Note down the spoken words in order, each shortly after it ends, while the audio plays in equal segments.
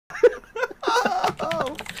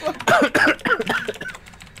Oh,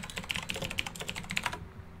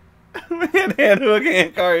 Manhandle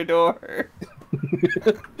can't car door.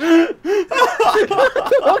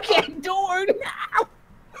 Okay, door now.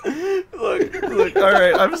 Look,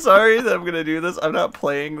 alright, I'm sorry that I'm gonna do this. I'm not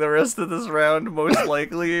playing the rest of this round, most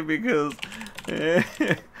likely, because... Hey.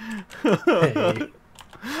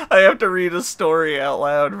 I have to read a story out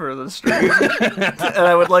loud for the stream. And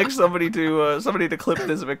I would like somebody to clip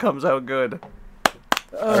this if it comes out good.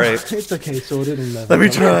 Alright. It's okay, so it didn't matter. Let me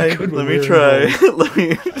try. Let me try. Let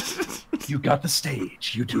me... You got the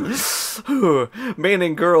stage. You do it. Man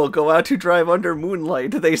and girl go out to drive under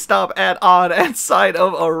moonlight. They stop at side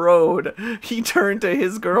of a road. He turned to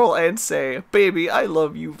his girl and say, "Baby, I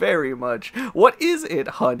love you very much." "What is it,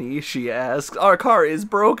 honey?" she asks. "Our car is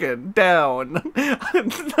broken down."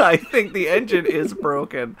 "I think the engine is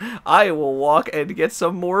broken. I will walk and get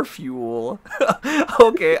some more fuel."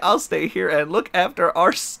 "Okay, I'll stay here and look after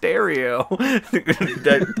our stereo."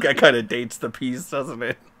 That kind of dates the piece, doesn't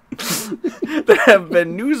it? There have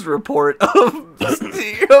been news report of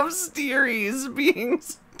steeries being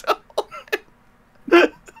stolen.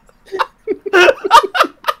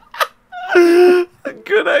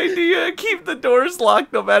 Good idea. Keep the doors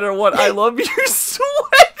locked no matter what. I love you,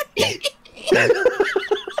 sweaty.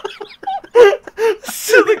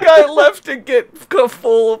 So the guy left to get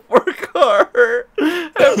full for a car.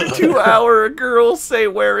 After 2 hours, girl say,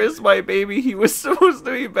 "Where is my baby? He was supposed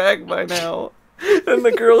to be back by now." Then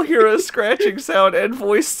the girl hear a scratching sound and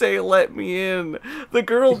voice say, "Let me in." The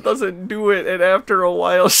girl doesn't do it, and after a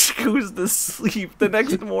while she goes to sleep. The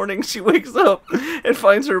next morning she wakes up and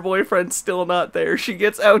finds her boyfriend still not there. She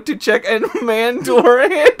gets out to check and man door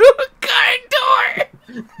handle a car door.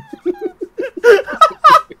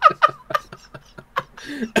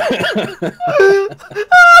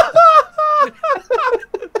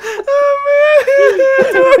 Oh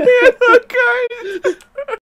man, door handle